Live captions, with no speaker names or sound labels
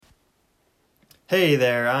Hey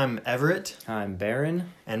there, I'm Everett. I'm Baron.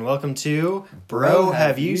 And welcome to Bro,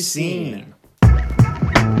 Have You Seen?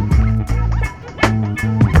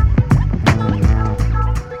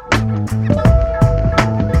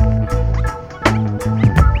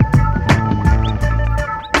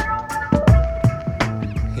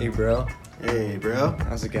 Hey, bro. Hey, bro.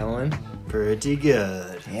 How's it going? Pretty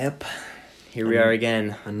good. Yep. Here we are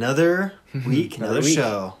again. Another week, another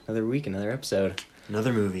show. Another week, another episode.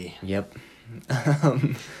 Another movie. Yep.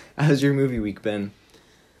 How's your movie week been?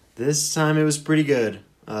 This time it was pretty good.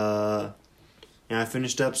 I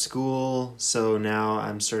finished up school, so now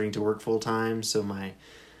I'm starting to work full time, so my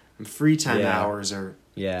free time hours are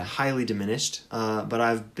highly diminished. But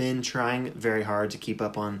I've been trying very hard to keep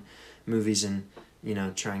up on movies and,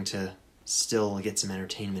 trying to still get some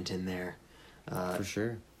entertainment in there. For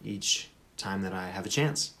sure. Each time that I have a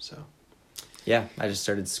chance, so. Yeah, I just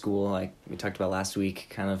started school, like we talked about last week,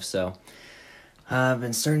 kind of, so. I've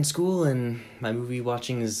been starting school, and my movie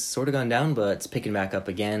watching has sort of gone down, but it's picking back up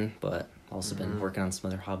again, but also been working on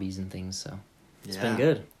some other hobbies and things, so it's been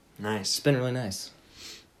good. Nice. It's been really nice.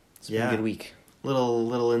 It's been a good week.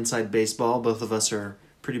 Little inside baseball. Both of us are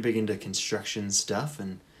pretty big into construction stuff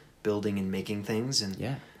and building and making things, and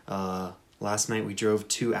last night we drove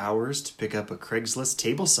 2 hours to pick up a Craigslist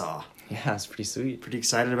table saw. Yeah, it's pretty sweet. Pretty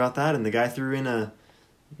excited about that, and the guy threw in a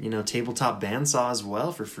tabletop bandsaw as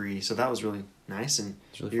well for free, so that was really nice, and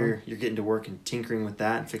really you're getting to work and tinkering with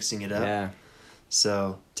that and fixing it up. Yeah.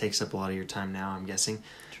 So takes up a lot of your time now, I'm guessing.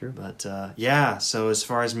 True. But so as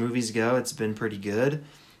far as movies go, it's been pretty good.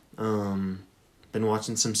 Been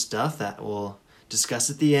watching some stuff that we'll discuss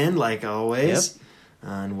at the end, like always. Yep.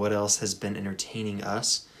 And what else has been entertaining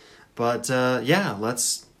us. But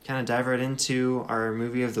let's kind of dive right into our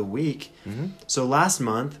movie of the week. Mm-hmm. So last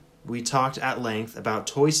month, we talked at length about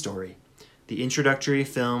Toy Story, the introductory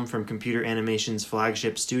film from computer animation's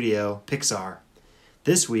flagship studio, Pixar.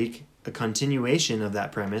 This week, a continuation of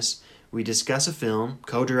that premise, we discuss a film,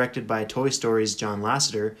 co-directed by Toy Story's John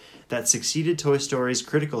Lasseter, that succeeded Toy Story's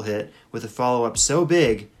critical hit with a follow-up so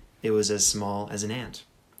big, it was as small as an ant.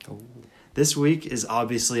 Oh. This week is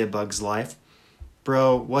obviously A Bug's Life.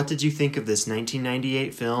 Bro, what did you think of this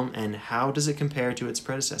 1998 film, and how does it compare to its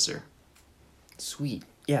predecessor? Sweet.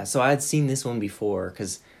 Yeah, so I had seen this one before,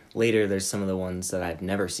 because later there's some of the ones that I've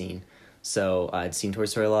never seen. So I'd seen Toy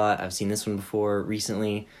Story a lot. I've seen this one before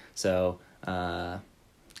recently. So upon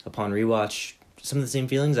rewatch, some of the same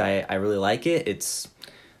feelings. I really like it. It's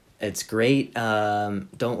great.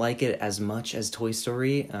 Don't like it as much as Toy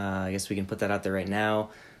Story. I guess we can put that out there right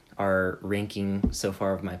now. Our ranking so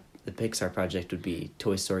far of the Pixar Project would be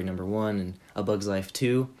Toy Story number 1 and A Bug's Life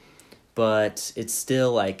 2. But it's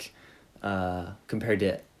still like, compared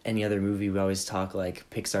to any other movie, we always talk like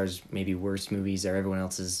Pixar's maybe worst movies are everyone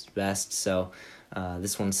else's best. So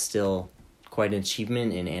this one's still quite an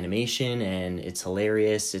achievement in animation, and it's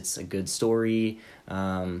hilarious. It's a good story.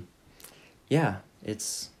 I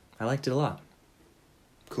liked it a lot.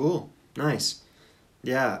 Cool. Nice.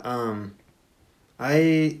 Yeah,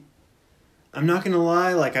 I'm not gonna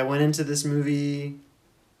lie, like, I went into this movie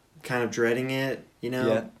kind of dreading it,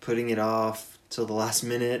 putting it off till the last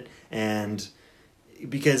minute, and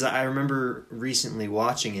because I remember recently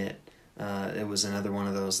watching it, it was another one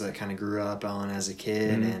of those that kind of grew up on as a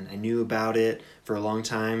kid, and I knew about it for a long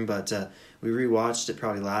time, but we rewatched it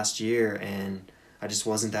probably last year, and I just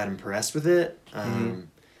wasn't that impressed with it.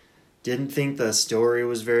 Didn't think the story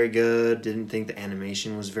was very good, didn't think the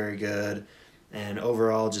animation was very good, and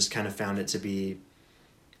overall just kind of found it to be,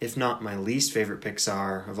 if not my least favorite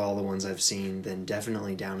Pixar of all the ones I've seen, then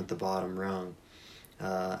definitely down at the bottom rung.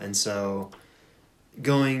 And so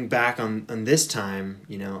going back on this time,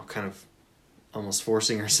 kind of almost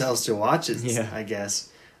forcing ourselves to watch it, I guess,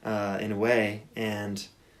 in a way. And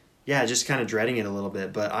just kind of dreading it a little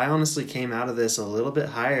bit. But I honestly came out of this a little bit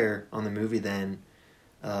higher on the movie than,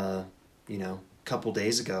 a couple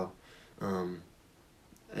days ago.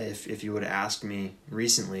 If you would have asked me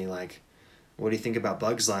recently, like, what do you think about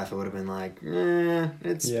Bug's Life? I would have been like,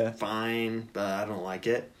 it's fine, but I don't like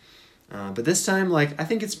it. But this time, like, I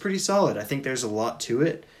think it's pretty solid. I think there's a lot to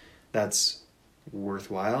it that's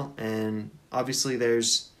worthwhile. And obviously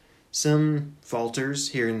there's some falters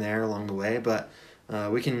here and there along the way, but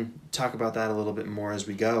we can talk about that a little bit more as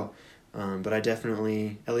we go. But I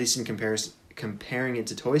definitely, at least in comparing it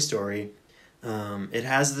to Toy Story, it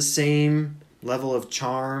has the same level of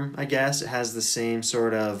charm, I guess. It has the same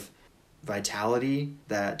sort of vitality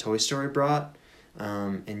that Toy Story brought.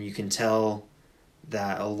 And you can tell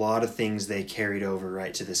that a lot of things they carried over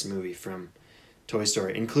right to this movie from Toy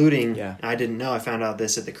Story, including, I didn't know, I found out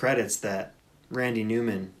this at the credits, that Randy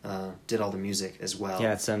Newman did all the music as well.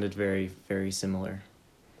 Yeah, it sounded very, very similar.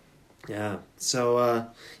 Yeah. So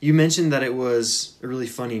you mentioned that it was a really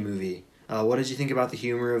funny movie. What did you think about the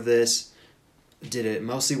humor of this? Did it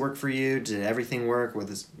mostly work for you? Did everything work? What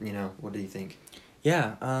do you think?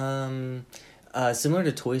 Yeah. Similar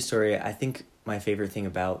to Toy Story, I think my favorite thing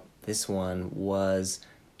about this one was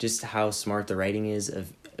just how smart the writing is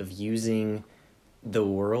of using the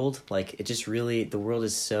world. Like, it just really, the world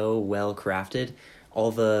is so well crafted.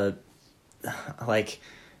 All the, like,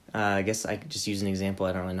 I guess I could just use an example.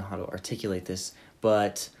 I don't really know how to articulate this,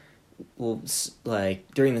 but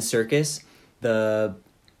like during the circus, they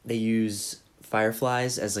use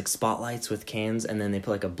fireflies as like spotlights with cans, and then they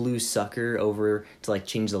put like a blue sucker over to like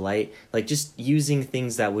change the light. Like, just using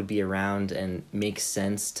things that would be around and make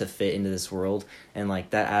sense to fit into this world, and like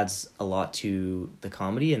that adds a lot to the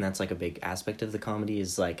comedy. And that's like a big aspect of the comedy,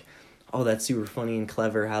 is like, oh, that's super funny and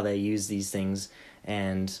clever how they use these things.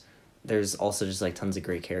 And there's also just like tons of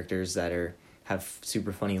great characters that have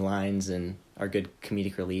super funny lines and are good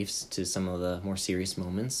comedic reliefs to some of the more serious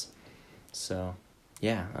moments. So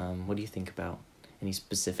yeah, what do you think about any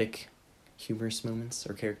specific humorous moments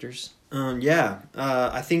or characters?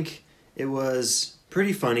 I think it was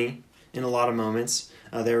pretty funny in a lot of moments.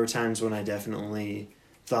 There were times when I definitely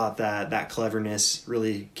thought that cleverness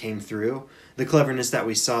really came through. The cleverness that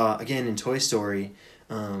we saw, again, in Toy Story,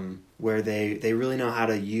 where they really know how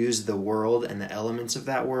to use the world and the elements of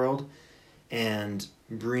that world and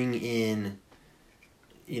bring in,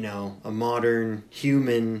 a modern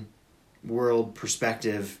human world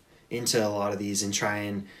perspective into a lot of these, and try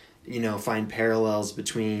and find parallels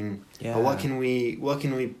between what can we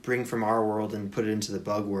bring from our world and put it into the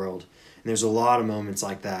bug world. And there's a lot of moments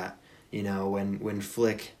like that, when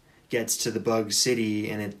Flick gets to the bug city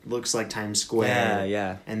and it looks like Times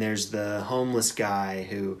Square, and there's the homeless guy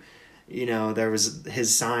who, there was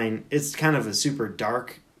his sign. It's kind of a super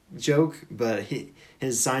dark joke, but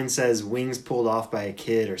his sign says "wings pulled off by a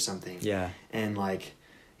kid" or something. And like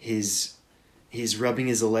he's rubbing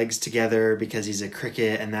his legs together because he's a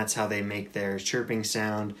cricket, and that's how they make their chirping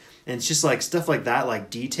sound. And it's just like stuff like that, like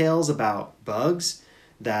details about bugs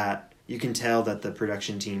that you can tell that the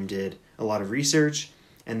production team did a lot of research,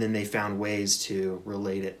 and then they found ways to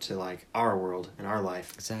relate it to like our world and our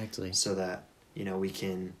life. Exactly. So that, we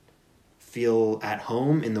can feel at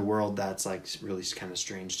home in the world that's like really kind of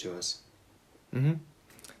strange to us. Mm-hmm.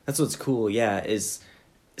 That's what's cool, is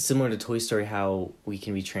similar to Toy Story, how we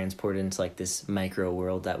can be transported into like this micro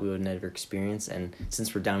world that we would never experience. And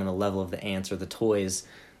since we're down on the level of the ants or the toys,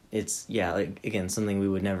 it's like, again, something we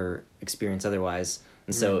would never experience otherwise.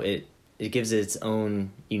 And so it gives it its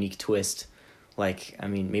own unique twist. Like, I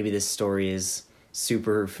mean, maybe this story is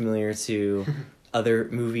super familiar to other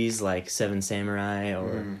movies like Seven Samurai,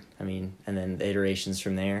 or I mean, and then the iterations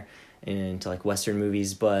from there into like Western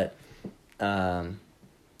movies, but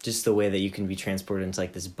just the way that you can be transported into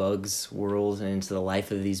like this bugs world and into the life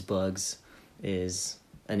of these bugs is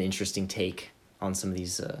an interesting take on some of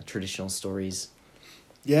these traditional stories.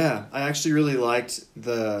 Yeah, I actually really liked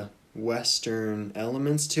the Western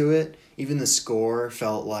elements to it. Even the score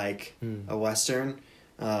felt like a Western.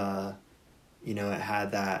 It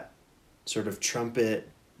had that sort of trumpet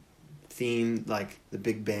theme, like the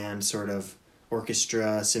big band sort of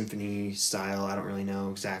orchestra, symphony style. I don't really know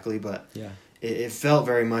exactly, but it felt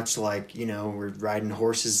very much like, we're riding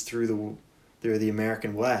horses through the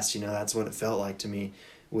American West. That's what it felt like to me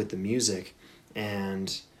with the music.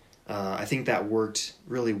 And I think that worked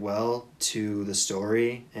really well to the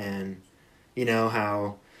story. And,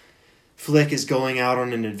 how Flick is going out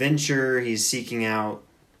on an adventure. He's seeking out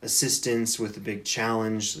assistance with a big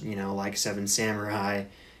challenge, like Seven Samurai.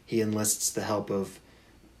 He enlists the help of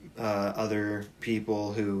other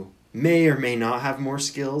people who may or may not have more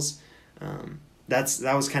skills.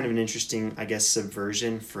 That was kind of an interesting, I guess,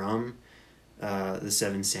 subversion from the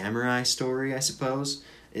Seven Samurai story, I suppose,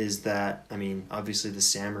 is that, I mean, obviously the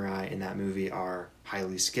samurai in that movie are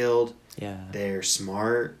highly skilled. They're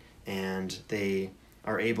smart, and they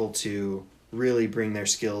are able to really bring their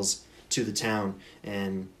skills to the town.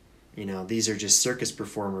 And, these are just circus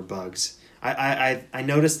performer bugs. I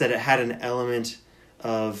noticed that it had an element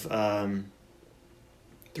of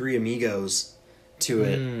Three Amigos to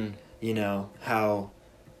it. How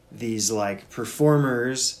these like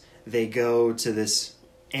performers, they go to this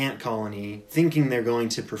ant colony thinking they're going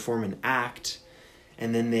to perform an act,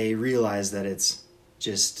 and then they realize that it's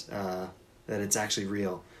just that it's actually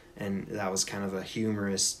real. And that was kind of a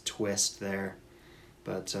humorous twist there.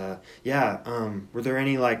 But were there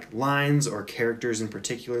any like lines or characters in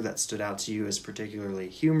particular that stood out to you as particularly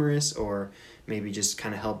humorous, or maybe just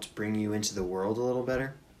kind of helped bring you into the world a little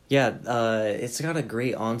better? Yeah, it's got a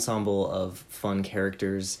great ensemble of fun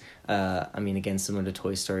characters. I mean, again, similar to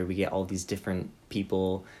Toy Story, we get all these different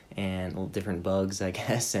people and different bugs, I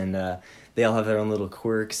guess, and they all have their own little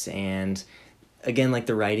quirks. And again, like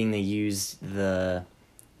the writing, they use the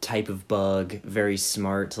type of bug very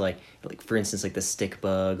smart to like for instance, like the stick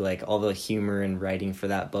bug, like all the humor and writing for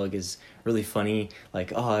that bug is really funny.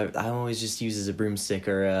 Like, oh, I always just use as a broomstick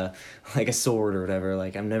or like a sword or whatever.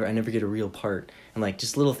 Like I never get a real part, and like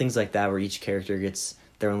just little things like that where each character gets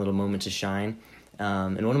their own little moment to shine.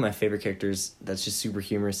 And one of my favorite characters that's just super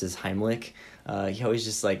humorous is Heimlich. He always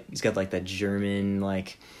just like, he's got like that German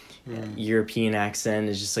like European accent,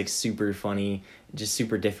 is just like super funny, just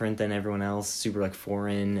super different than everyone else, super like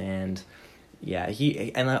foreign. And yeah,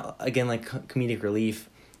 again, like comedic relief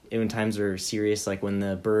when times are serious, like when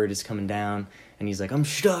the bird is coming down and he's like, I'm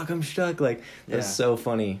stuck, like that's so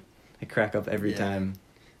funny. I crack up every time.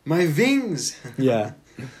 My wings. Yeah.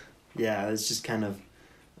 Yeah, it's just kind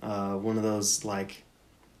of one of those, like,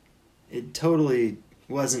 it totally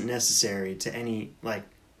wasn't necessary to any, like,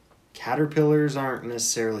 caterpillars aren't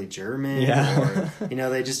necessarily German. Yeah. Or,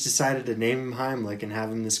 they just decided to name him Heimlich and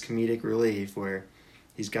have him this comedic relief where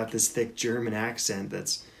he's got this thick German accent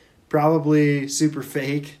that's probably super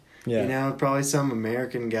fake. Yeah. Probably some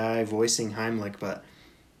American guy voicing Heimlich, but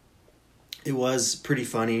it was pretty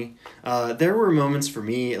funny. There were moments for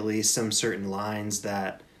me, at least, some certain lines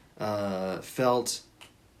that felt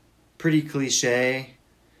pretty cliche.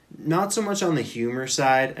 Not so much on the humor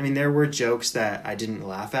side. I mean, there were jokes that I didn't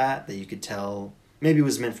laugh at that you could tell maybe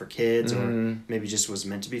was meant for kids or maybe just was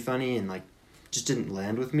meant to be funny and like just didn't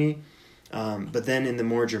land with me. But then in the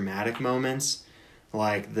more dramatic moments,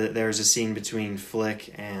 like there's a scene between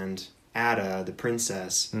Flick and Ada, the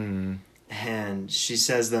princess, and she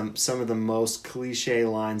says some of the most cliche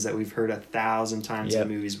lines that we've heard 1,000 times in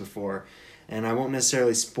movies before. And I won't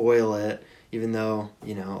necessarily spoil it, even though,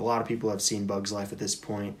 a lot of people have seen Bug's Life at this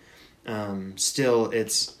point. Still,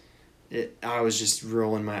 I was just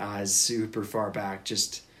rolling my eyes super far back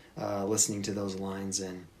just listening to those lines.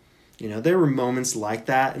 And, there were moments like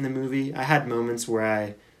that in the movie. I had moments where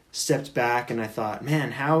I stepped back and I thought,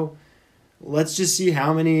 man, let's just see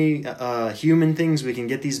how many human things we can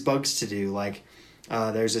get these bugs to do. Like,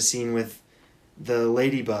 there's a scene with the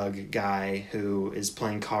ladybug guy who is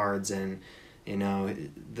playing cards and,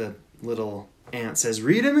 the little ant says,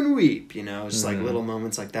 read 'em and weep, just like little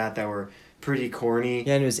moments like that were pretty corny.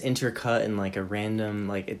 Yeah, and it was intercut in like a random,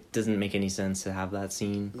 like it doesn't make any sense to have that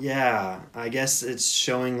scene. Yeah, I guess it's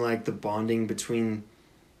showing like the bonding between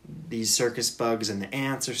these circus bugs and the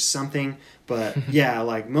ants or something. But yeah,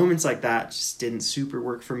 like moments like that just didn't super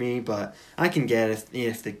work for me, but I can get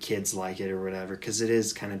if the kids like it or whatever, because it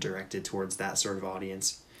is kind of directed towards that sort of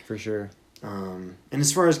audience. For sure. And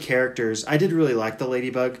as far as characters, I did really like the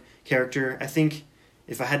Ladybug character. I think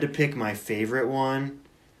if I had to pick my favorite one,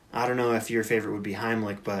 I don't know if your favorite would be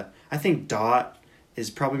Heimlich, but I think Dot is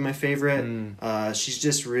probably my favorite. She's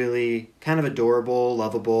just really kind of adorable,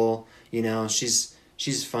 lovable. She's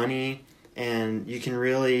funny, and you can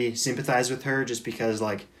really sympathize with her just because,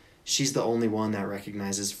 like, she's the only one that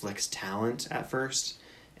recognizes Flick's talent at first,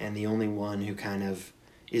 and the only one who kind of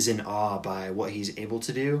is in awe by what he's able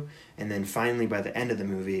to do. And then finally, by the end of the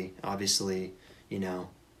movie, obviously,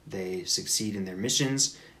 they succeed in their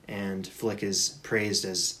missions, and Flick is praised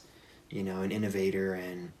as, an innovator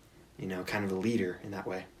and, kind of a leader in that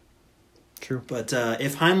way. True. But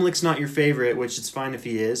if Heimlich's not your favorite, which it's fine if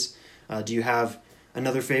he is, do you have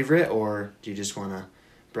another favorite, or do you just want to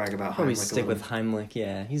brag about Heimlich? Probably stick with Heimlich.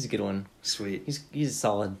 Yeah, he's a good one. Sweet. He's a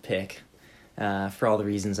solid pick. For all the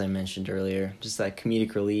reasons I mentioned earlier. Just that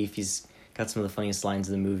comedic relief. He's got some of the funniest lines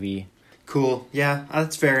in the movie. Cool. Yeah,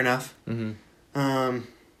 that's fair enough. And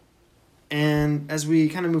as we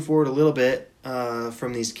kind of move forward a little bit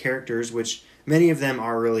from these characters, which many of them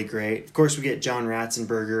are really great. Of course, we get John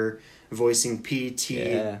Ratzenberger voicing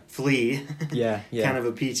P.T. Flea. Yeah. Kind of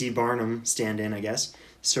a P.T. Barnum stand-in, I guess.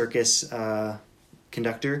 Circus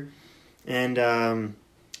conductor. And a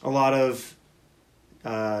lot of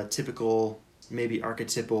typical, maybe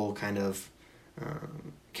archetypal kind of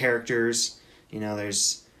characters.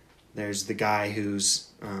 There's the guy who's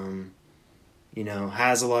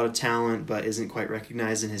has a lot of talent but isn't quite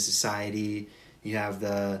recognized in his society. You have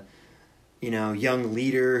the young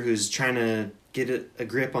leader who's trying to get a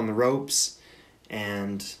grip on the ropes,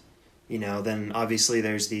 and then obviously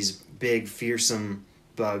there's these big fearsome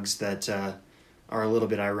bugs that are a little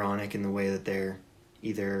bit ironic in the way that they're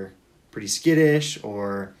either pretty skittish,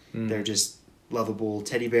 or they're just lovable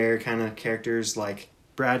teddy bear kind of characters. Like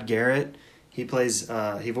Brad Garrett, he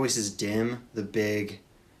voices Dim, I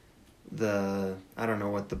don't know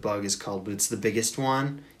what the bug is called, but it's the biggest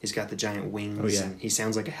one. He's got the giant wings, and he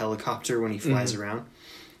sounds like a helicopter when he flies around.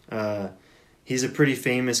 He's a pretty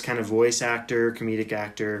famous kind of voice actor, comedic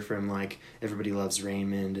actor from like Everybody Loves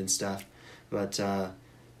Raymond and stuff. But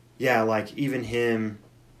like even him,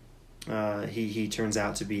 he turns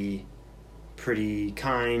out to be pretty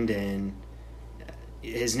kind, and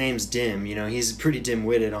his name's Dim. You know, he's pretty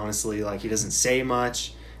dim-witted, honestly. Like, he doesn't say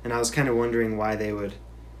much, and I was kind of wondering why they would,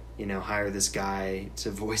 you know, hire this guy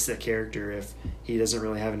to voice that character if he doesn't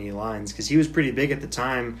really have any lines, because he was pretty big at the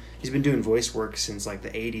time. He's been doing voice work since like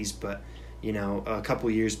the 80s, but you know, a couple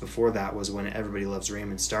years before that was when Everybody Loves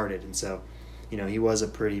Raymond started, and so, you know, he was a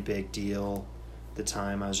pretty big deal at the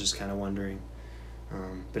time. I was just kind of wondering.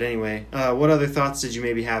 But anyway, what other thoughts did you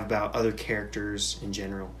maybe have about other characters in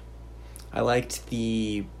general? I liked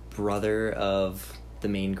the brother of the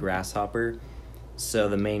main grasshopper. So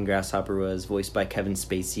the main grasshopper was voiced by Kevin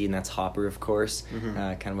Spacey, and that's Hopper, of course.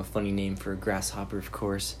 Kind of a funny name for a grasshopper, of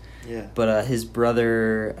course. Yeah. But his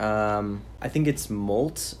brother, I think it's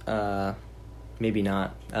Molt. Maybe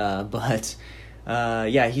not. But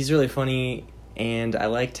he's really funny, and I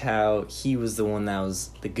liked how he was the one that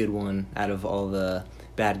was the good one out of all the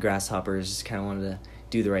bad grasshoppers. Just kind of wanted to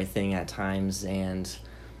do the right thing at times and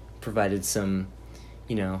provided some,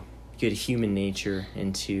 you know, good human nature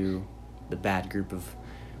into the bad group of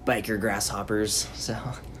biker grasshoppers. So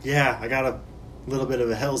yeah, I got a little bit of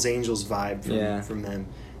a Hell's Angels vibe from them.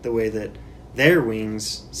 The way that their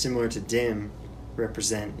wings, similar to Dim,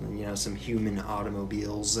 represent, you know, some human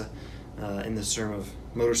automobiles in the term of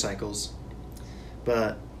motorcycles.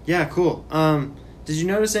 But yeah, cool. Did you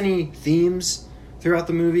notice any themes throughout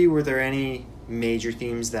the movie? Were there any major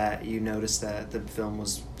themes that you noticed that the film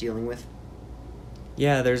was dealing with?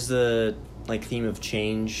 Yeah, there's the theme of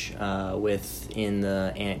change within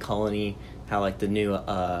the ant colony. How like the new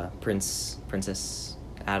Princess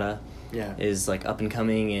Ada is like up and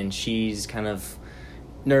coming, and she's kind of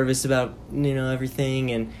nervous about, you know,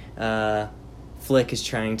 everything, and Flick is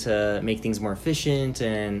trying to make things more efficient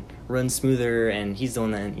and run smoother, and he's the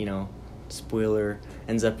one that, you know, spoiler,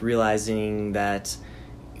 ends up realizing that,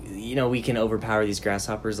 you know, we can overpower these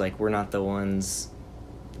grasshoppers. Like, we're not the ones,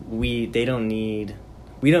 we don't need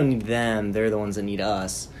them, they're the ones that need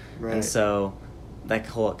us. Right. And so that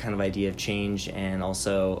whole kind of idea of change, and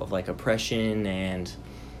also of like oppression, and,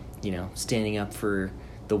 you know, standing up for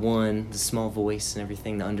the small voice and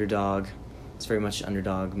everything, the underdog. It's very much an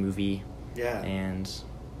underdog movie. Yeah. And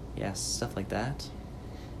yeah, stuff like that.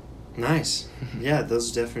 Nice. Yeah,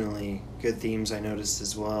 those are definitely good themes I noticed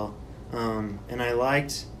as well. And I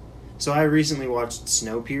liked... So I recently watched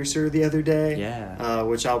Snowpiercer the other day. Yeah.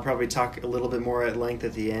 Which I'll probably talk a little bit more at length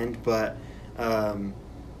at the end, but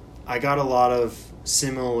I got a lot of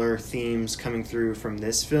similar themes coming through from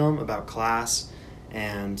this film about class.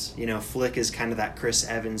 And, you know, Flick is kind of that Chris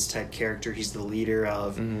Evans type character. He's the leader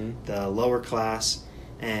of the lower class.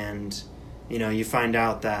 And, you know, you find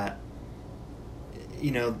out that,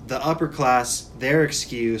 you know, the upper class, their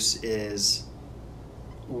excuse is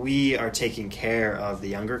we are taking care of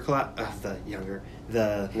the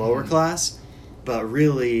lower class, but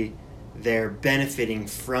really they're benefiting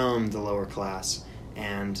from the lower class,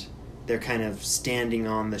 and they're kind of standing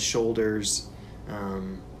on the shoulders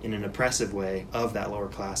in an oppressive way of that lower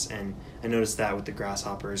class. And I noticed that with the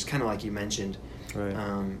grasshoppers, kind of like you mentioned. Right.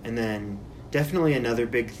 And then definitely another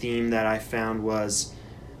big theme that I found was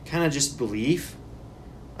kind of just belief.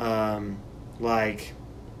 Like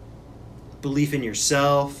belief in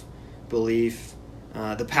yourself, belief,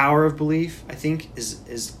 the power of belief, I think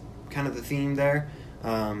is kind of the theme there.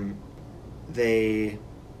 They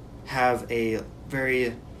have a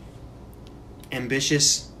very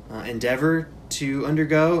ambitious endeavor to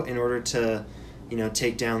undergo in order to, you know,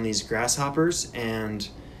 take down these grasshoppers, and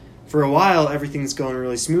for a while everything's going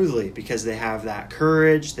really smoothly because they have that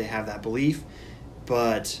courage, they have that belief.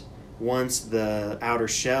 But once the outer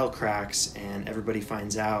shell cracks and everybody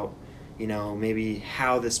finds out, you know, maybe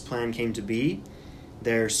how this plan came to be,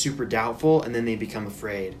 they're super doubtful, and then they become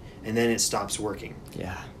afraid, and then it stops working.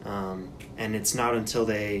 Yeah. And it's not until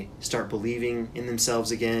they start believing in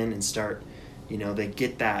themselves again and start, you know, they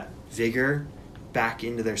get that vigor back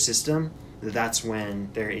into their system, that's when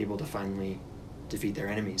they're able to finally defeat their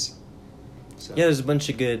enemies. So. Yeah, there's a bunch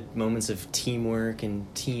of good moments of teamwork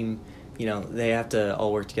and team, you know, they have to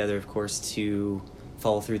all work together, of course, to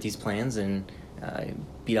follow through with these plans and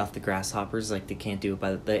beat off the grasshoppers. Like, they can't do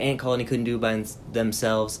it the ant colony couldn't do it by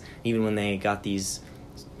themselves, even when they got these,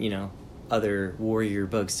 you know, other warrior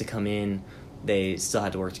bugs to come in, they still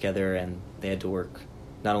had to work together, and they had to work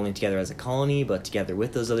not only together as a colony, but together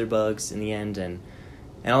with those other bugs in the end. And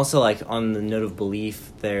also, like, on the note of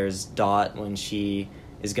belief, there's Dot when she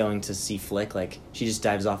is going to see Flick, like, she just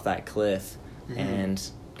dives off that cliff and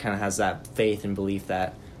kind of has that faith and belief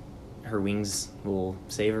that her wings will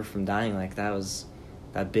save her from dying. Like, that was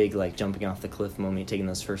that big, like, jumping off the cliff moment, taking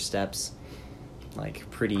those first steps, like,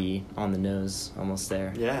 pretty on the nose almost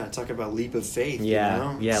there. Yeah, talk about leap of faith.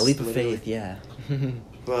 Yeah, leap of faith, yeah.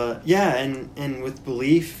 But yeah, and with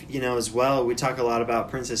belief, as well, we talk a lot about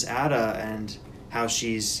Princess Ada and how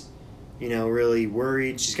she's, really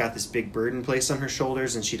worried. She's got this big burden placed on her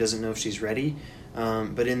shoulders, and she doesn't know if she's ready.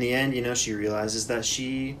 But in the end, she realizes that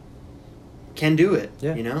she can do it.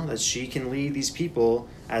 Yeah. That she can lead these people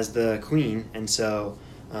as the queen, and so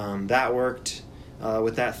that worked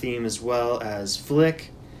with that theme, as well as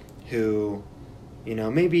Flick, who,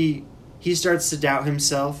 maybe he starts to doubt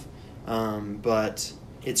himself, but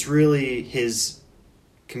it's really his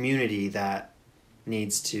community that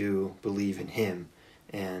needs to believe in him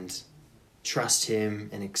and trust him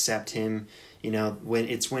and accept him.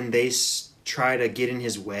 When they try to get in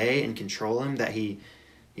his way and control him that he,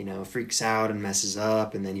 freaks out and messes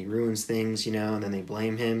up, and then he ruins things, and then they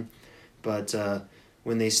blame him. But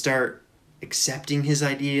when they start accepting his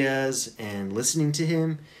ideas and listening to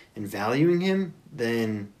him and valuing him,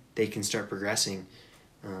 then they can start progressing.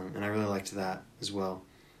 And I really liked that as well.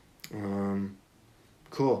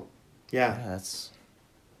 Cool. Yeah, that's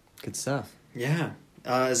good stuff. Yeah.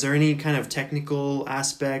 Is there any kind of technical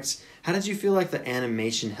aspects? How did you feel like the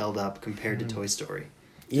animation held up compared to Toy Story?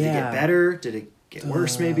 Did it get better? Did it get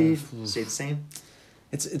worse maybe? Stay the same?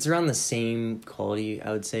 It's around the same quality,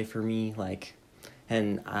 I would say, for me. Like,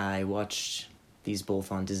 and I watched these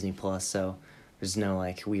both on Disney Plus, so there's no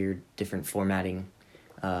like weird different formatting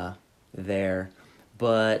there.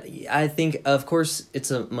 But I think, of course, it's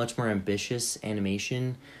a much more ambitious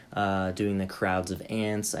animation, doing the crowds of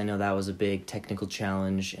ants. I know that was a big technical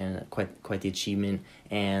challenge and quite the achievement.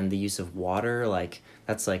 And the use of water, like,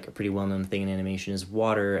 that's like a pretty well-known thing in animation, is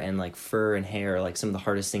water and like fur and hair are like some of the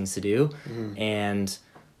hardest things to do. Mm-hmm. And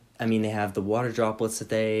I mean, they have the water droplets that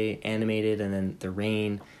they animated, and then the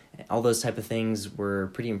rain. All those type of things were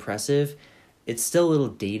pretty impressive. It's still a little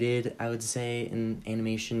dated, I would say, in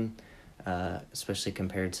animation, especially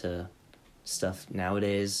compared to stuff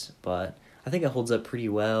nowadays, but I think it holds up pretty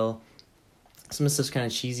well. Some of the stuff's kind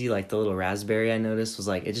of cheesy, like the little raspberry I noticed was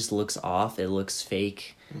like, it just looks off, it looks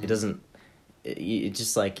fake. Mm-hmm. It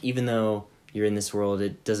just like, even though you're in this world,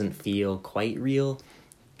 it doesn't feel quite real.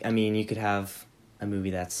 I mean, you could have a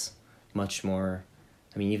movie that's much more,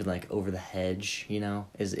 I mean, even like Over the Hedge,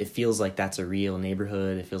 it feels like that's a real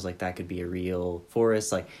neighborhood. It feels like that could be a real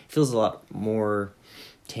forest. Like, it feels a lot more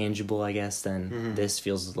tangible, I guess, than this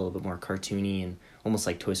feels a little bit more cartoony and almost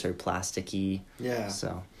like Toy Story plasticky. Yeah.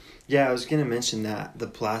 So. Yeah, I was going to mention that, the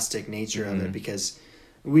plastic nature of it, because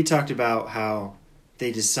we talked about how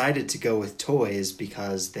they decided to go with toys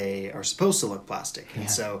because they are supposed to look plastic. Yeah.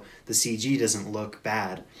 And so the CG doesn't look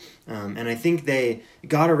bad. And I think they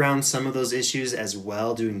got around some of those issues as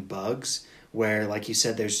well doing bugs, where, like you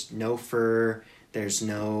said, there's no fur, there's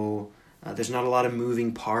not a lot of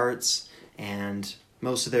moving parts, and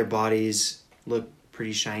most of their bodies look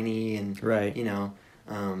pretty shiny and, right.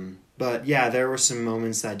 But yeah, there were some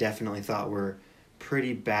moments that I definitely thought were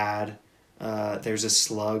pretty bad. There's a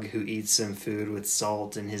slug who eats some food with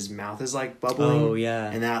salt and his mouth is like bubbling. Oh, yeah.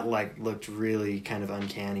 And that like looked really kind of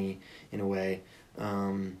uncanny in a way.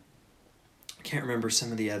 I can't remember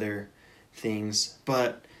some of the other things.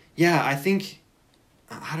 But yeah, I think,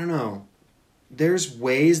 I don't know. There's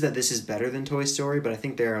ways that this is better than Toy Story, but I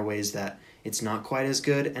think there are ways that it's not quite as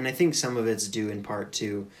good. And I think some of it's due in part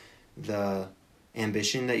to the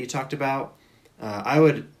ambition that you talked about. I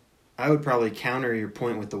would probably counter your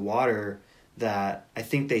point with the water, that I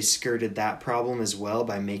think they skirted that problem as well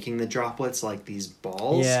by making the droplets like these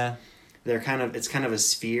balls. Yeah. It's kind of a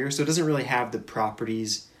sphere, so it doesn't really have the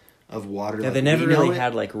properties of water. Yeah, they never really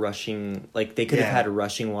had like rushing, like they could have had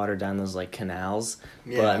rushing water down those like canals,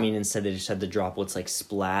 but I mean instead they just had the droplets like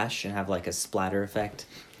splash and have like a splatter effect.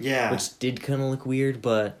 Yeah. Which did kind of look weird,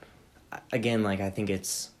 but again, like I think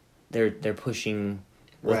they're pushing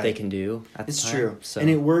what they can do at the time. It's true. So. And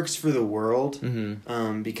it works for the world,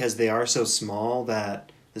 because they are so small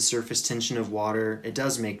that the surface tension of water, it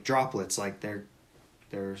does make droplets, like they're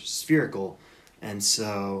spherical. And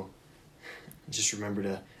so I just remembered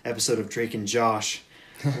an episode of Drake and Josh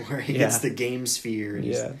where he gets the game sphere and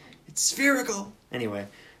it's spherical. Anyway,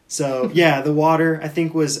 so yeah, the water I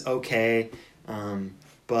think was okay,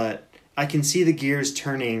 but I can see the gears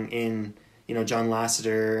turning in John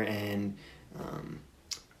Lasseter and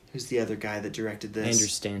who's the other guy that directed this?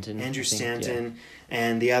 Andrew Stanton,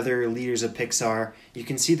 and the other leaders of Pixar. You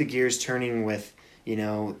can see the gears turning with,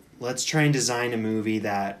 let's try and design a movie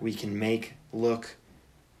that we can make look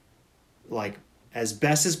like as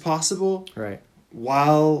best as possible. Right.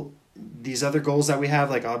 While these other goals that we have,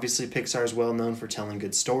 like obviously Pixar is well known for telling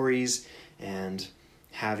good stories and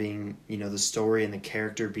having, the story and the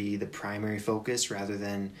character be the primary focus rather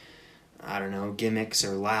than, I don't know, gimmicks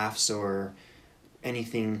or laughs or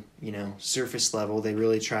anything, surface level. They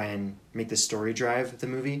really try and make the story drive the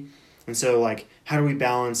movie. And so, like, how do we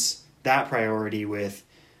balance that priority with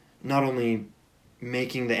not only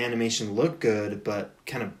making the animation look good, but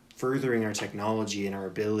kind of furthering our technology and our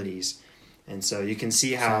abilities? And so you can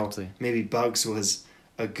see how maybe Bugs was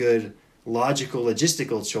a good logical,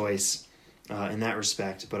 logistical choice in that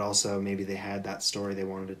respect, but also maybe they had that story they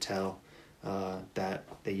wanted to tell that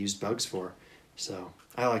they used Bugs for. So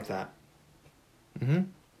I like that. Mm-hmm.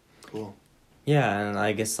 Cool. Yeah, and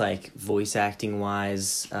I guess like voice acting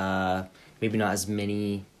wise, maybe not as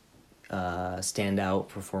many standout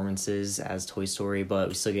performances as Toy Story, but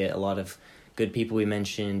we still get a lot of good people. We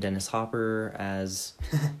mentioned Dennis Hopper as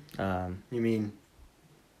you mean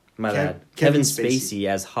my bad. Kevin Spacey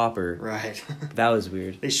as Hopper. Right. That was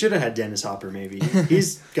weird. They should have had Dennis Hopper maybe.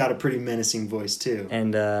 He's got a pretty menacing voice too.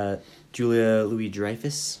 And Julia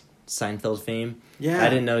Louis-Dreyfus, Seinfeld fame. Yeah. I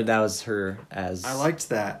didn't know that was her as I liked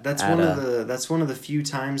that. That's one of the few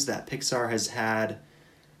times that Pixar has had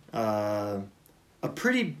a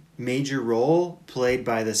pretty major role played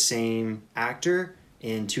by the same actor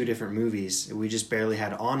in two different movies. We just barely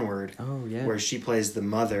had Onward, where she plays the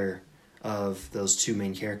mother of those two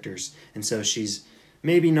main characters. And so she's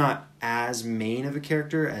maybe not as main of a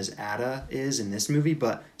character as Ada is in this movie,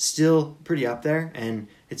 but still pretty up there. And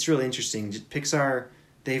it's really interesting. Pixar,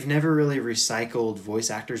 they've never really recycled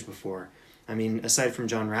voice actors before. I mean, aside from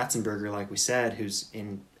John Ratzenberger, like we said, who's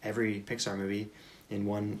in every Pixar movie in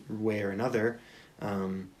one way or another,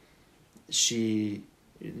 Julia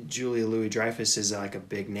Louis-Dreyfus is like a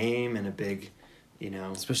big name and a big,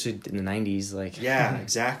 especially in the 90s, like yeah,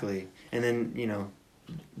 exactly. And then,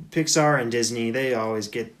 Pixar and Disney, they always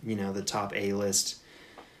get, the top A-list.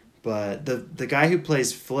 But the guy who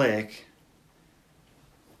plays Flick,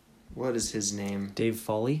 what is his name? Dave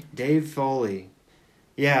Foley.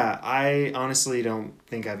 Yeah, I honestly don't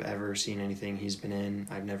think I've ever seen anything he's been in.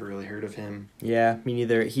 I've never really heard of him. Yeah, me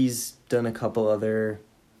neither. He's done a couple other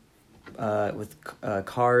with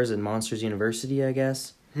Cars and Monsters University, I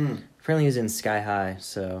guess. Apparently he's in Sky High,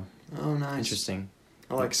 so oh, nice. Interesting.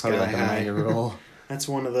 I like Sky High. Role. That's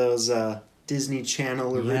one of those Disney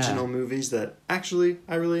Channel original movies that actually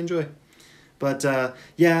I really enjoy. But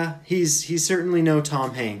he's certainly no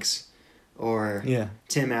Tom Hanks or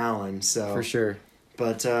Tim Allen. So for sure.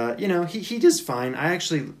 But he does fine. I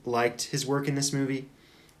actually liked his work in this movie.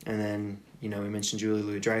 And then we mentioned Julia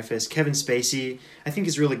Louis-Dreyfus. Kevin Spacey, I think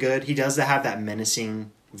is really good. He does have that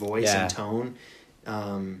menacing voice and tone.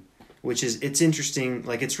 Which is, it's interesting,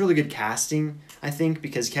 like, it's really good casting, I think,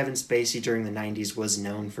 because Kevin Spacey during the 90s was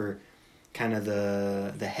known for kind of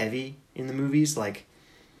the heavy in the movies, like,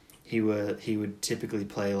 he would typically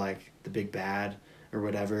play, like, the big bad or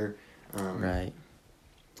whatever. Right.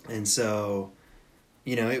 And so,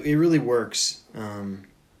 it really works. And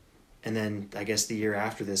then, I guess the year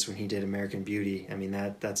after this, when he did American Beauty, I mean,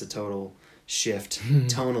 that's a total shift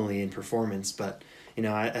tonally in performance, but,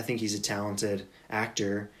 I think he's a talented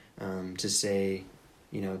actor. To say,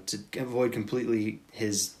 to avoid completely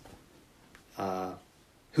his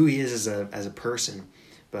who he is as a person,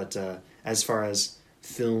 but as far as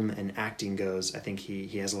film and acting goes, I think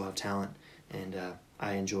he has a lot of talent, and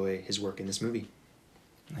I enjoy his work in this movie.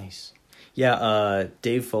 Nice, yeah.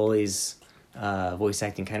 Dave Foley's voice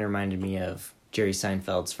acting kind of reminded me of Jerry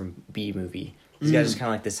Seinfeld's from B Movie. He's got just kind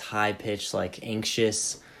of like this high pitched, like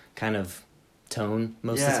anxious kind of tone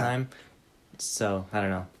most of the time. So I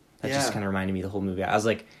don't know. That just kind of reminded me of the whole movie. I was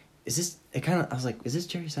like, is this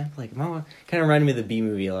Jerry Seinfeld? Like, kind of reminded me of the B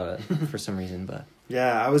Movie a lot for some reason, but.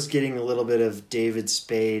 Yeah, I was getting a little bit of David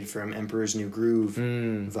Spade from Emperor's New Groove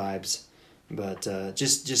vibes, but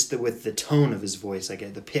just with the tone of his voice, I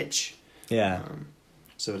get the pitch. Yeah.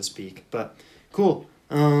 So to speak. But cool.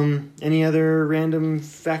 Any other random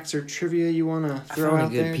facts or trivia you want to throw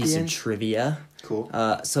out there? A good piece of trivia. Cool.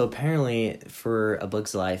 So apparently, for A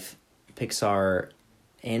Bug's Life, Pixar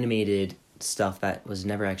animated stuff that was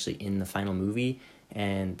never actually in the final movie,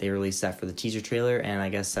 and they released that for the teaser trailer, and I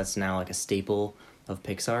guess that's now like a staple of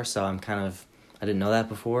Pixar, so I didn't know that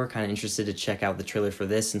before, kind of interested to check out the trailer for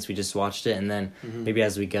this since we just watched it, and then maybe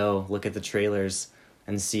as we go, look at the trailers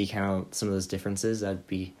and see kind of some of those differences. That'd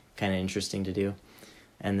be kind of interesting to do.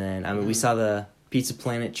 And then, we saw the Pizza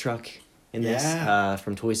Planet truck in this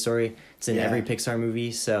from Toy Story. It's in every Pixar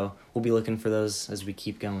movie, so we'll be looking for those as we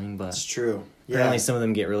keep going. But it's true. Apparently some of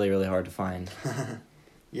them get really, really hard to find.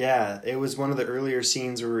 Yeah, it was one of the earlier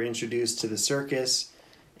scenes where we're introduced to the circus,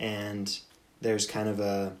 and there's kind of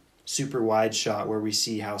a super wide shot where we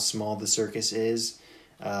see how small the circus is,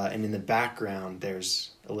 and in the background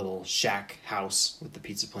there's a little shack house with the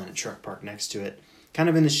Pizza Planet truck parked next to it, kind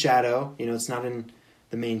of in the shadow. It's not in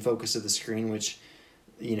the main focus of the screen, which,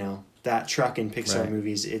 that truck in Pixar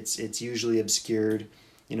movies, it's usually obscured,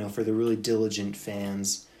 for the really diligent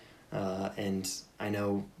fans, and I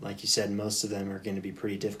know, like you said, most of them are going to be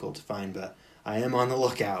pretty difficult to find, but I am on the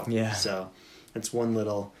lookout. Yeah. So that's one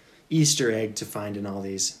little Easter egg to find in all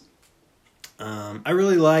these. I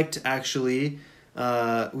really liked, actually,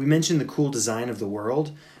 we mentioned the cool design of the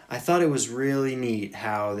world. I thought it was really neat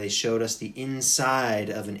how they showed us the inside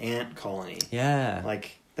of an ant colony. Yeah.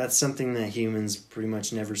 Like, that's something that humans pretty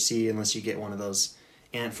much never see unless you get one of those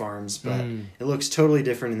ant farms, but it looks totally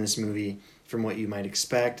different in this movie from what you might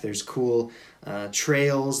expect. There's cool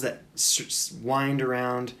trails that wind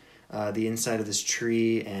around the inside of this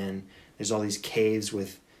tree, and there's all these caves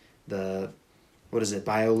with the,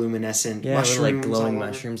 bioluminescent mushrooms. Yeah, like glowing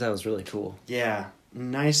mushrooms. That was really cool. Yeah,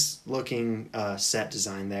 nice looking set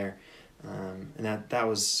design there, and that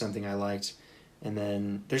was something I liked. And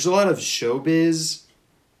then there's a lot of showbiz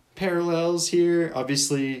parallels here.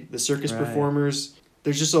 Obviously, the circus performers,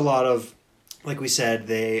 there's just a lot of, like we said,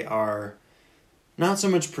 they are not so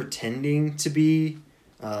much pretending to be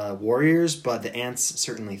warriors, but the ants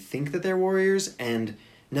certainly think that they're warriors, and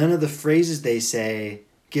none of the phrases they say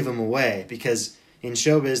give them away, because in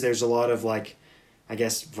showbiz there's a lot of, like, I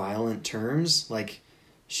guess, violent terms. Like,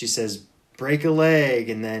 she says, break a leg,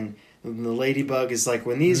 and then the ladybug is like,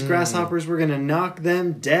 when these grasshoppers, we're gonna knock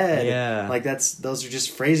them dead. Yeah. Like, those are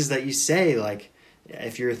just phrases that you say, like,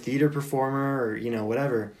 if you're a theater performer or,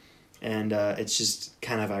 whatever. And it's just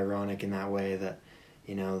kind of ironic in that way that,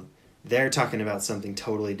 they're talking about something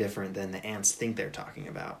totally different than the ants think they're talking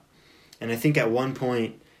about. And I think at one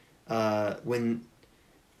point, when,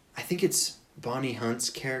 I think it's Bonnie Hunt's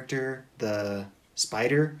character, the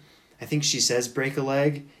spider, I think she says break a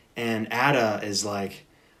leg, and Ada is like,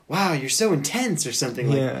 wow, you're so intense, or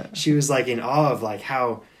something. Yeah. Like, she was like in awe of like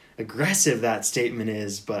how aggressive that statement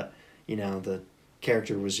is, but the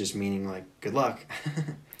character was just meaning like good luck.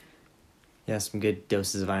 Yeah, some good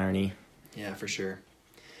doses of irony. Yeah, for sure.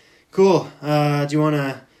 Cool. Do you want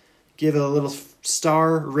to give a little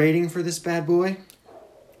star rating for this bad boy?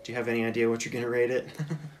 Do you have any idea what you're gonna rate it?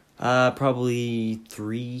 Probably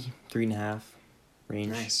 3.5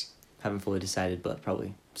 range. Nice. Haven't fully decided, but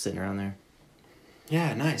probably sitting around there.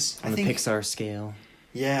 Yeah, nice. On the Pixar scale.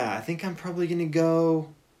 Yeah, I think I'm probably gonna go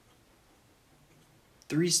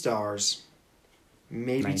 3 stars,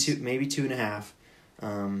 maybe nice.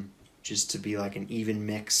 2.5, just to be like an even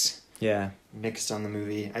mix. Yeah. Mixed on the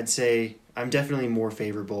movie. I'd say I'm definitely more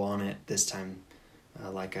favorable on it this time,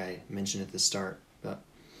 like I mentioned at the start. But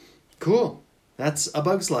cool. That's A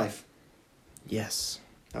Bug's Life. Yes.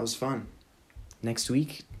 That was fun. Next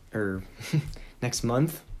week, or next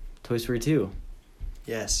month, Toy Story 2.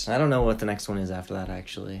 Yes. I don't know what the next one is after that,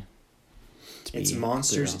 actually. It's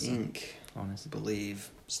Monsters, Inc. Honestly. I believe.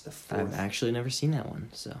 It's the 4th. I've actually never seen that one,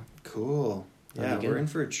 so. Cool. Yeah, That'd be we're good. in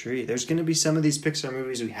for a treat. There's going to be some of these Pixar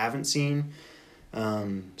movies we haven't seen.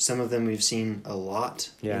 Some of them we've seen a lot.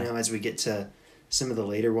 Yeah. As we get to some of the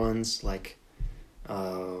later ones, like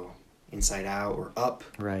Inside Out or Up.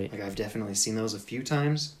 Right. Like, I've definitely seen those a few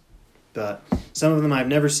times. But some of them I've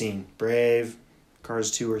never seen. Brave, Cars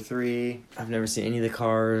 2 or 3. I've never seen any of the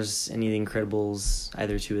Cars, any of the Incredibles,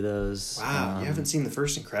 either 2 of those. Wow, you haven't seen the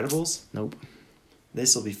first Incredibles? Nope.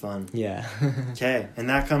 This will be fun. Yeah. Okay, and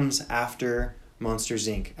that comes after Monsters,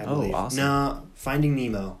 Inc., I believe. Awesome. No, Finding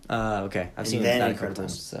Nemo. Okay. I've And seen then that a couple Incredibles.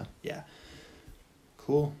 times, so. Yeah.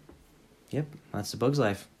 Cool. Yep, that's A Bug's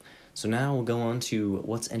Life. So now we'll go on to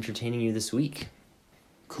what's entertaining you this week.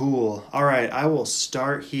 Cool. All right, I will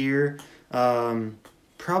start here.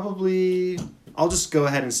 Probably, I'll just go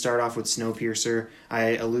ahead and start off with Snowpiercer.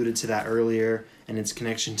 I alluded to that earlier and its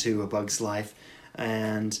connection to A Bug's Life.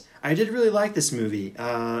 And I did really like this movie.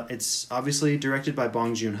 It's obviously directed by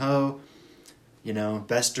Bong Joon-ho.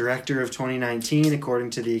 Best director of 2019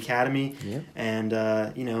 according to the Academy. Yep.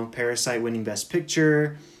 And, Parasite winning Best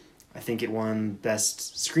Picture. I think it won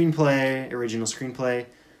Best Screenplay, Original Screenplay.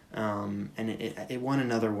 And it won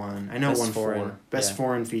another one. I know Best it won foreign, 4. Best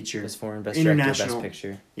Foreign Feature. Best Foreign, Best Director, Best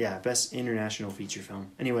Picture. Yeah, Best International Feature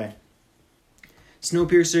Film. Anyway,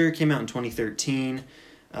 Snowpiercer came out in 2013.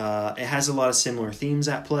 It has a lot of similar themes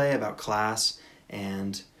at play about class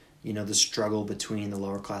and, the struggle between the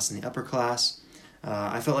lower class and the upper class.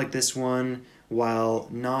 I felt like this one, while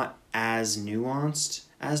not as nuanced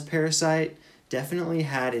as Parasite, definitely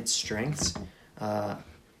had its strengths.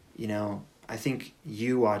 I think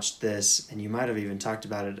you watched this, and you might have even talked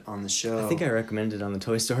about it on the show. I think I recommended it on the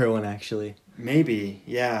Toy Story one, actually. Maybe,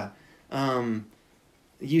 yeah.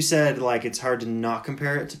 You said, it's hard to not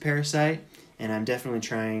compare it to Parasite, and I'm definitely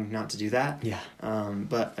trying not to do that. Yeah.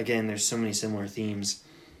 But, again, there's so many similar themes.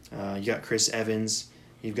 You got Chris Evans,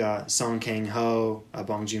 you've got Song Kang-ho,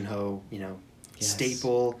 Bong Joon-ho,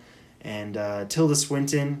 staple, and Tilda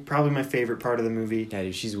Swinton, probably my favorite part of the movie. Yeah,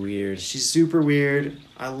 dude, she's weird. She's super weird.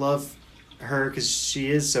 I love her because she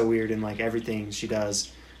is so weird in everything she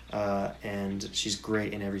does, and she's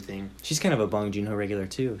great in everything. She's kind of a Bong Joon-ho regular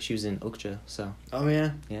too. She was in Okja, so. Oh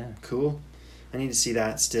yeah, cool. I need to see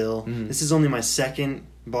that still. This is only my second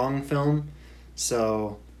Bong film,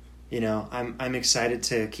 so I'm excited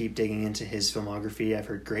to keep digging into his filmography. I've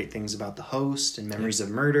heard great things about The Host and Memories of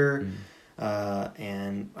Murder,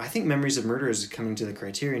 and I think Memories of Murder is coming to the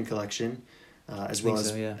Criterion Collection, as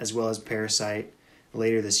well as Parasite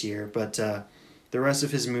later this year. But the rest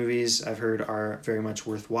of his movies I've heard are very much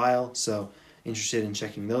worthwhile, so interested in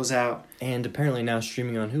checking those out. And apparently now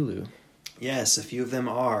streaming on Hulu. Yes, a few of them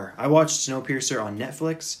are. I watched Snowpiercer on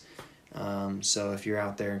Netflix, so if you're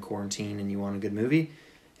out there in quarantine and you want a good movie,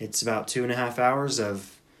 it's about 2.5 hours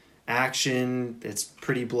of action. It's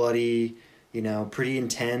pretty bloody, pretty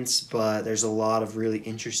intense, but there's a lot of really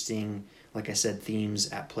interesting, like I said, themes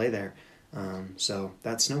at play there. So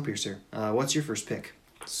that's Snowpiercer. What's your first pick?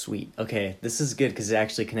 Sweet. Okay, this is good because it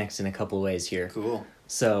actually connects in a couple of ways here. Cool.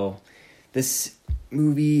 So this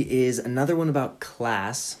movie is another one about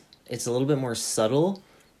class. It's a little bit more subtle.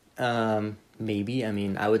 Maybe. I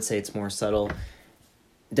mean, I would say it's more subtle.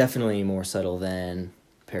 Definitely more subtle than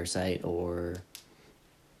Parasite or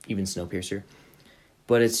even Snowpiercer.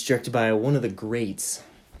 But it's directed by one of the greats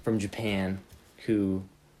from Japan who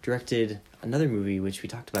directed another movie which we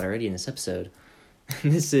talked about already in this episode.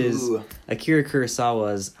 This is Akira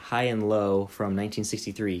Kurosawa's High and Low from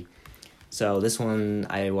 1963. So this one,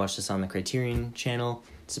 I watched this on the Criterion channel.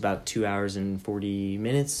 It's about 2 hours and 40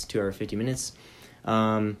 minutes, 2 hours 50 minutes.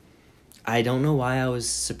 I don't know why I was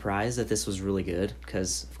surprised that this was really good,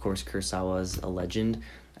 because, of course, Kurosawa is a legend.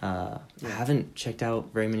 I haven't checked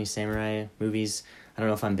out very many samurai movies. I don't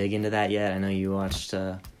know if I'm big into that yet. I know you watched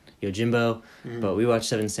Yojimbo, but we watched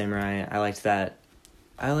Seven Samurai. I liked that.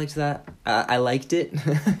 I liked it.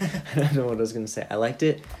 I don't know what I was going to say. I liked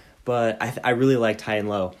it, but I really liked High and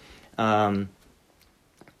Low.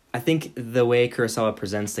 I think the way Kurosawa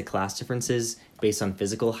presents the class differences based on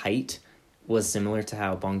physical height was similar to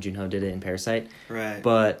how Bong Joon-ho did it in Parasite. Right.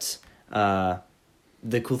 But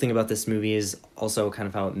the cool thing about this movie is also kind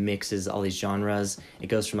of how it mixes all these genres. It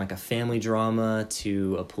goes from a family drama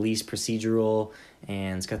to a police procedural,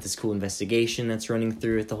 and it's got this cool investigation that's running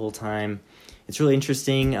through it the whole time. It's really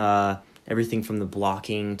interesting. Everything from the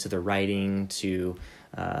blocking to the writing to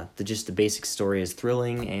the basic story is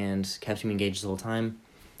thrilling and kept me engaged the whole time.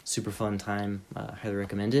 Super fun time. Highly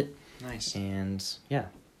recommend it. Nice. And yeah,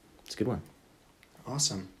 it's a good one.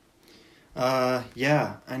 Awesome. I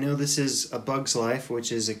know this is A Bug's Life,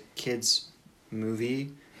 which is a kid's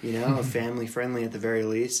movie, family friendly at the very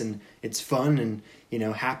least, and it's fun and,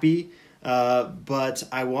 happy. But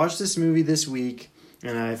I watched this movie this week,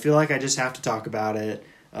 and I feel like I just have to talk about it.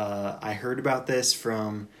 I heard about this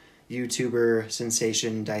from YouTuber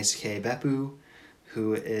sensation Daisuke Beppu,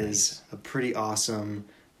 who is a pretty awesome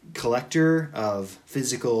collector of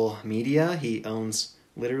physical media. He owns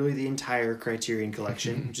literally the entire Criterion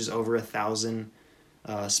Collection, which is over 1,000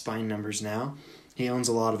 spine numbers now. He owns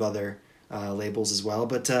a lot of other labels as well.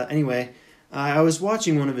 But anyway, I was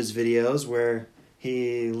watching one of his videos where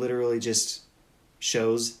he literally just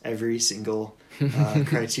shows every single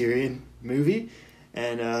Criterion movie.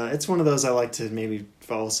 And it's one of those I like to maybe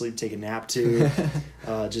fall asleep, take a nap to.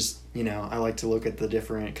 I like to look at the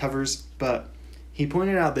different covers. But he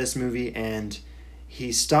pointed out this movie, and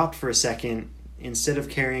he stopped for a second. Instead of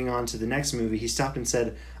carrying on to the next movie, he stopped and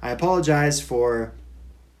said, "I apologize for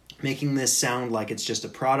making this sound like it's just a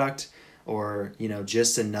product or,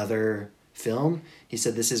 just another film." He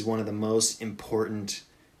said this is one of the most important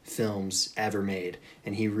films ever made,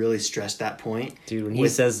 and he really stressed that point. Dude, when he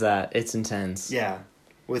says that, it's intense. Yeah.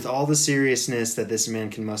 With all the seriousness that this man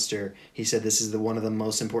can muster, he said this is one of the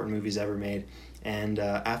most important movies ever made. And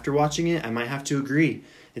after watching it, I might have to agree.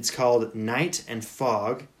 It's called Night and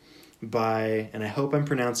Fog by, and I hope I'm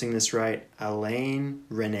pronouncing this right, Alain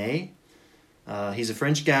Resnais. He's a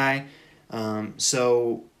French guy.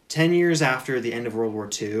 So 10 years after the end of World War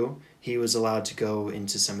II, he was allowed to go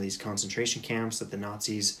into some of these concentration camps that the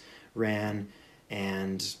Nazis ran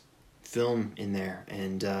and film in there.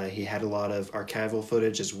 And he had a lot of archival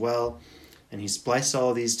footage as well. And he spliced all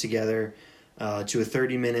of these together to a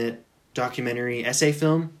 30-minute documentary essay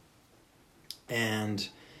film. And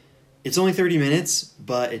it's only 30 minutes,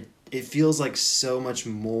 but it feels like so much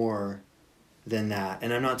more than that.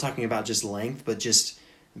 And I'm not talking about just length, but just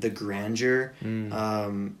the grandeur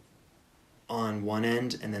on one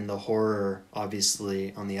end, and then the horror,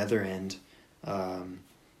 obviously, on the other end.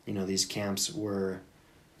 These camps were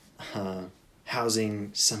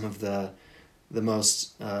housing some of the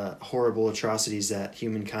most horrible atrocities that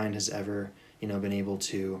humankind has ever, been able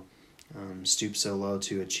to stoop so low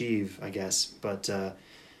to achieve, I guess. But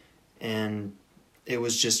and it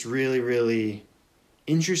was just really, really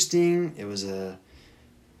interesting. It was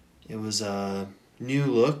a new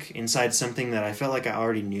look inside something that I felt like I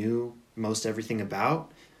already knew most everything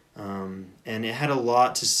about. And it had a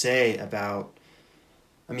lot to say about,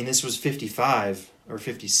 this was 55 or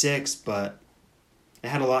 56, but it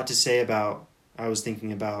had a lot to say about, I was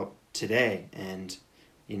thinking about today and,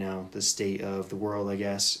 the state of the world, I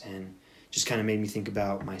guess, and just kind of made me think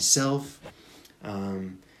about myself.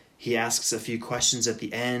 He asks a few questions at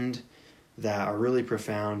the end that are really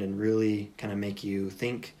profound and really kind of make you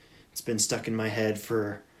think. It's been stuck in my head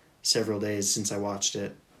for several days since I watched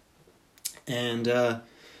it. And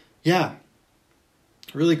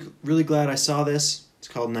really, really glad I saw this. It's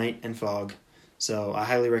called Night and Fog. So I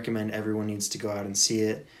highly recommend everyone needs to go out and see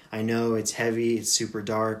it. I know it's heavy, it's super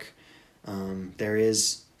dark. There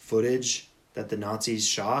is footage that the Nazis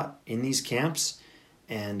shot in these camps.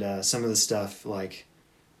 And some of the stuff,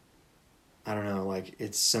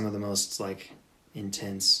 it's some of the most,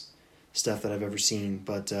 intense stuff that I've ever seen.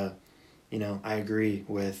 But, I agree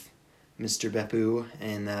with Mr. Beppu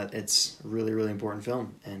in that it's a really, really important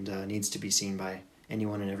film and needs to be seen by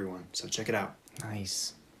anyone and everyone. So check it out.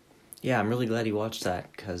 Nice. Yeah, I'm really glad you watched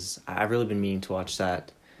that because I've really been meaning to watch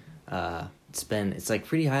that. It's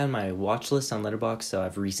pretty high on my watch list on Letterboxd, so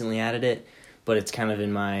I've recently added it, but it's kind of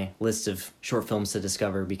in my list of short films to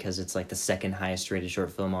discover because it's the second highest rated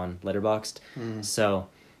short film on Letterboxd. So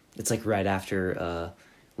it's right after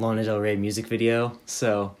Lana Del Rey music video.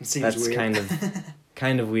 So that's weird.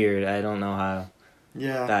 kind of weird. I don't know how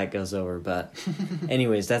that goes over, but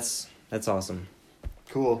anyways, that's awesome.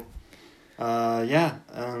 Cool.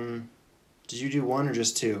 Did you do one or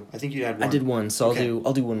just two? I think you had one. I did one, so okay.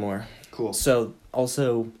 I'll do one more. Cool. So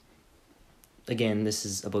also, again, this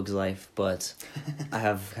is A Bug's Life, but I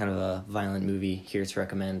have kind of a violent movie here to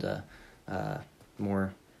recommend, a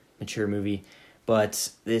more mature movie. But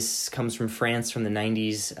this comes from France from the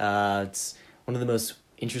 90s. It's one of the most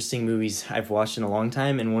interesting movies I've watched in a long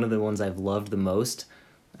time, and one of the ones I've loved the most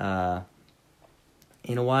in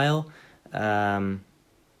a while.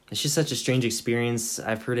 It's just such a strange experience.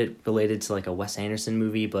 I've heard it related to a Wes Anderson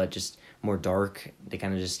movie, but just more dark. They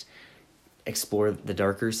kind of just explore the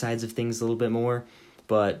darker sides of things a little bit more.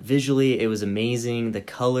 But visually, it was amazing. The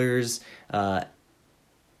colors,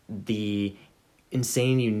 the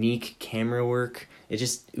insane, unique camera work. It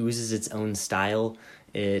just oozes its own style.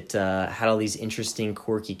 It had all these interesting,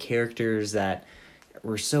 quirky characters that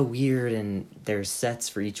were so weird, and there's sets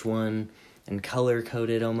for each one, and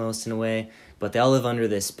color-coded almost in a way. But they all live under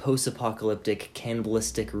this post-apocalyptic,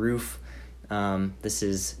 cannibalistic roof. This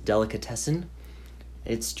is Delicatessen.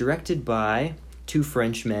 It's directed by two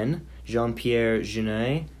French men, Jean-Pierre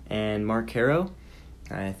Jeunet and Marc Caro.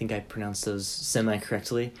 I think I pronounced those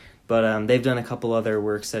semi-correctly. But they've done a couple other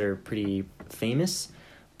works that are pretty famous.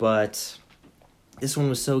 But this one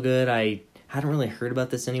was so good. I hadn't really heard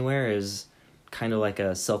about this anywhere. It was kind of like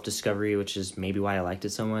a self-discovery, which is maybe why I liked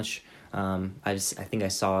it so much. I think I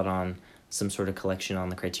saw it on some sort of collection on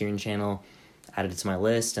the Criterion Channel, added it to my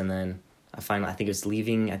list, and then I think it's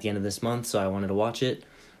leaving at the end of this month, so I wanted to watch it.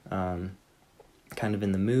 Kind of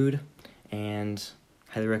in the mood, and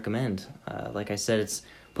highly recommend. Like I said, it's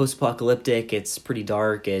post-apocalyptic, it's pretty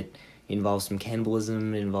dark, it involves some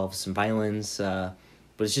cannibalism, it involves some violence, but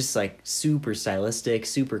it's just super stylistic,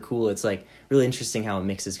 super cool. It's really interesting how it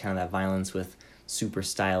mixes kind of that violence with super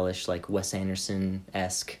stylish, Wes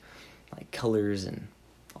Anderson-esque colors and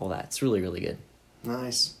all that. It's really, really good.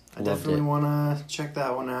 Nice. I definitely want to check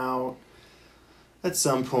that one out at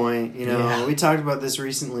some point. We talked about this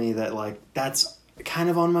recently that that's kind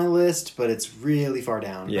of on my list, but it's really far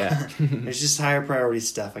down. Yeah. There's just higher priority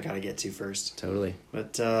stuff I got to get to first. Totally.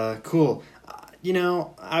 But cool.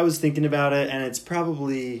 I was thinking about it, and it's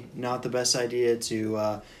probably not the best idea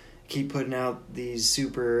to keep putting out these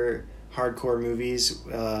super hardcore movies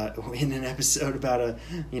in an episode about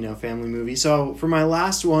a family movie. So for my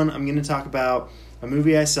last one, I'm going to talk about a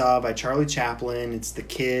movie I saw by Charlie Chaplin. It's The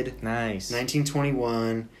Kid. Nice.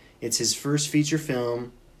 1921. It's his first feature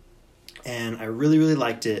film, and I really, really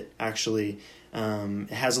liked it, actually.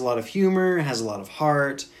 It has a lot of humor, it has a lot of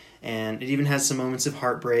heart, and it even has some moments of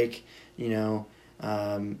heartbreak.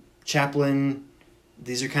 Chaplin,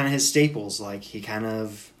 these are kind of his staples. Like, he kind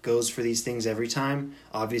of goes for these things every time.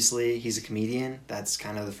 Obviously, he's a comedian. That's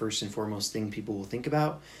kind of the first and foremost thing people will think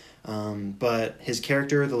about. But his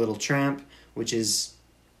character, the little tramp, which is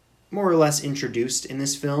more or less introduced in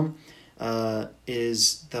this film,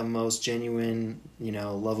 is the most genuine,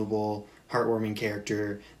 lovable, heartwarming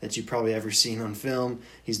character that you've probably ever seen on film.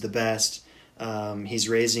 He's the best. He's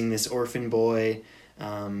raising this orphan boy.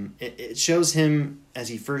 It shows him as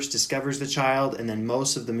he first discovers the child, and then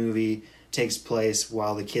most of the movie takes place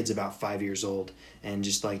while the kid's about 5 years old, and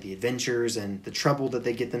just like the adventures and the trouble that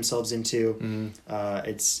they get themselves into.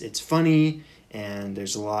 It's funny, and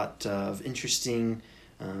there's a lot of interesting,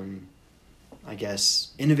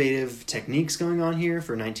 innovative techniques going on here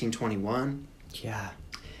for 1921. Yeah.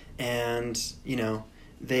 And,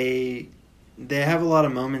 they have a lot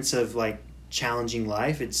of moments of, like, challenging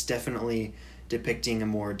life. It's definitely depicting a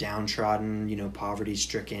more downtrodden,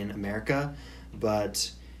 poverty-stricken America.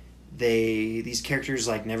 But these characters,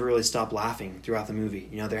 like, never really stop laughing throughout the movie.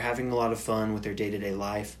 They're having a lot of fun with their day-to-day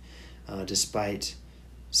life, despite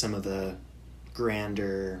some of the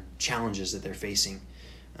grander challenges that they're facing.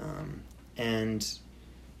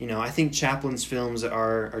 I think Chaplin's films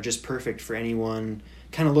are just perfect for anyone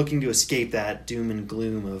kind of looking to escape that doom and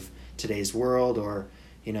gloom of today's world, or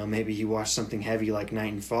maybe you watched something heavy like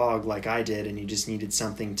Night and Fog like I did, and you just needed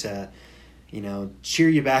something to cheer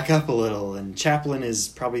you back up a little. And Chaplin is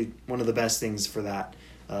probably one of the best things for that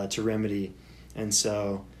to remedy. And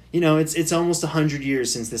so it's almost 100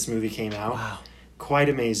 years since this movie came out. Wow. Quite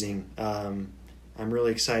amazing. I'm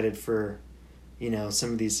really excited for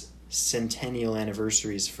some of these centennial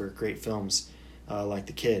anniversaries for great films like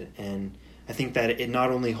The Kid. And I think that it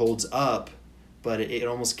not only holds up, but it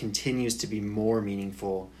almost continues to be more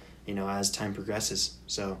meaningful, as time progresses.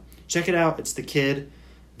 So check it out. It's The Kid.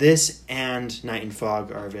 This and Night and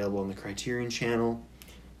Fog are available on the Criterion channel.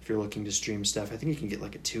 If you're looking to stream stuff, I think you can get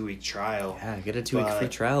like a 2-week trial. Yeah, get a 2-week free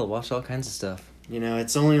trial. Watch all kinds of stuff.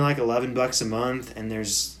 It's only like $11 a month, and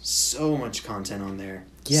there's so much content on there.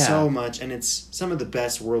 Yeah. So much, and it's some of the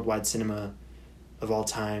best worldwide cinema of all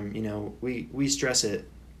time. We stress it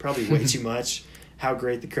probably way too much, how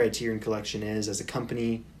great the Criterion Collection is as a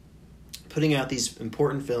company, putting out these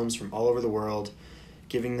important films from all over the world,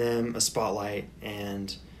 giving them a spotlight,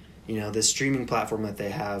 and this streaming platform that they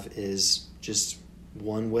have is just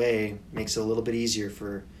one way, makes it a little bit easier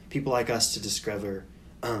for people like us to discover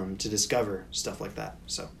stuff like that.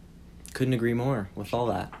 So couldn't agree more with all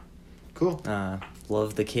that. Cool.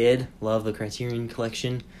 Love The Kid, love the Criterion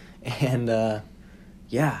Collection, and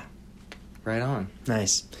right on.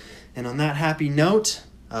 Nice. And on that happy note,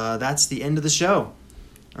 that's the end of the show.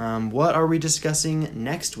 What are we discussing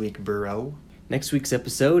next week, Burrow? Next week's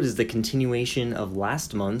episode is the continuation of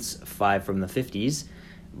last month's 5 from the 50s,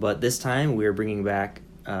 but this time we're bringing back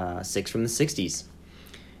 6 from the 60s.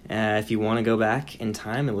 If you want to go back in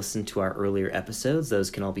time and listen to our earlier episodes, those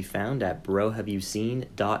can all be found at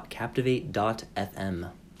brohaveyouseen.captivate.fm.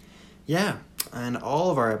 Yeah, and all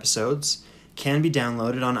of our episodes can be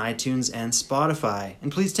downloaded on iTunes and Spotify.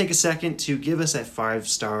 And please take a second to give us a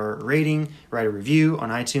 5-star rating, write a review on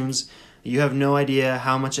iTunes. You have no idea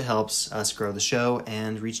how much it helps us grow the show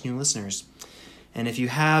and reach new listeners. And if you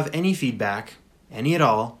have any feedback, any at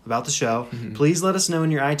all, about the show, please let us know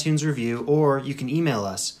in your iTunes review, or you can email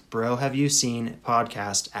us,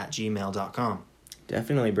 brohaveyouseenpodcast@gmail.com.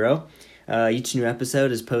 Definitely, bro. Each new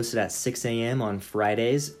episode is posted at 6 a.m. on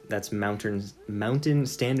Fridays. That's Mountain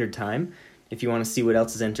Standard Time. If you want to see what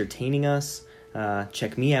else is entertaining us,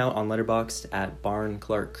 check me out on Letterboxd at Barn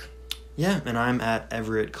Clark. Yeah, and I'm at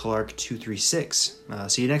Everett Clark 236.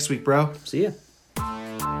 See you next week, bro. See ya.